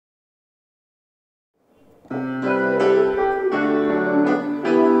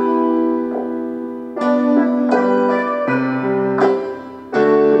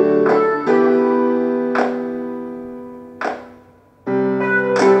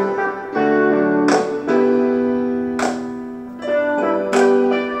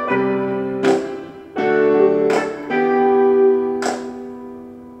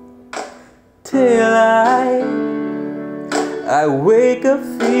Till I wake up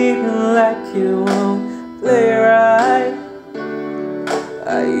feeling like you won't play right.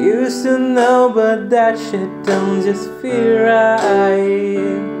 I used to know, but that shit don't just feel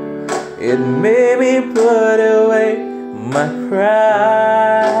right. It made me put away my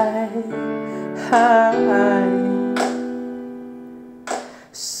pride.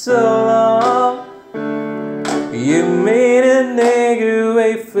 So long, you made a nigga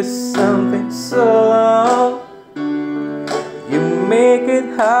wait for something so long. You make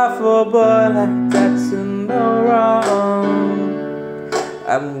it hard for a boy like that to know wrong.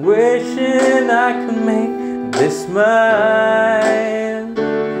 I'm wishing I could make this mine.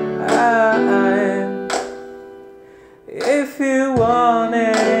 If you want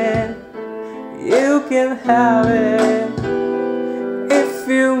it, you can have it. If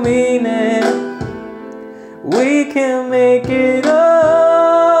you mean it, we can make it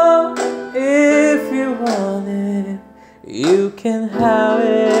all. If you want it, you can have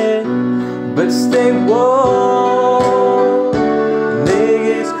it. But stay woke.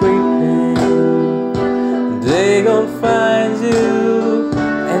 Niggas creeping, they gon' find you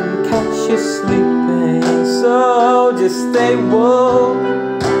and catch you sleeping. So just stay woke.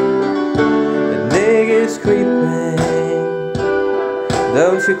 Niggas creeping,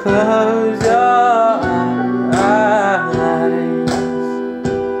 don't you close your eyes.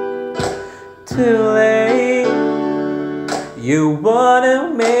 Too late. You wanna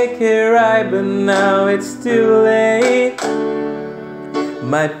make it right, but now it's too late.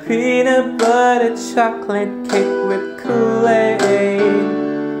 My peanut butter chocolate cake with Kool-Aid.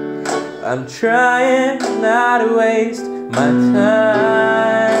 I'm trying not to waste my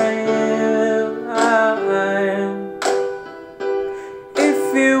time. If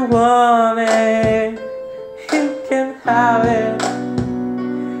you want it, you can have it.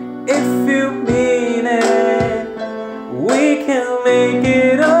 If you mean it, we can make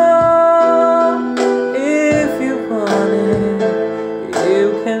it all. If you want it, you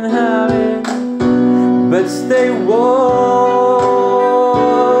can have it. But stay woke.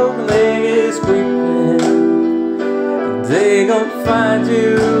 Niggas creeping, they gon' find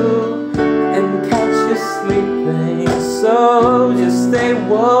you and catch you sleeping. So just stay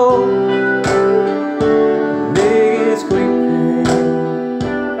woke. Niggas creeping,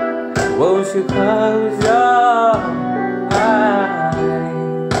 won't you close your eyes?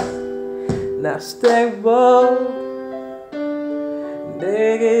 Now stay woke.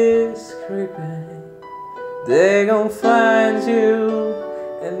 Niggas creeping, they gon' find you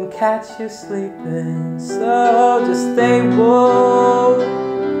and catch you sleeping. So just stay woke.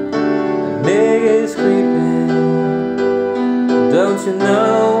 Niggas creeping, don't you know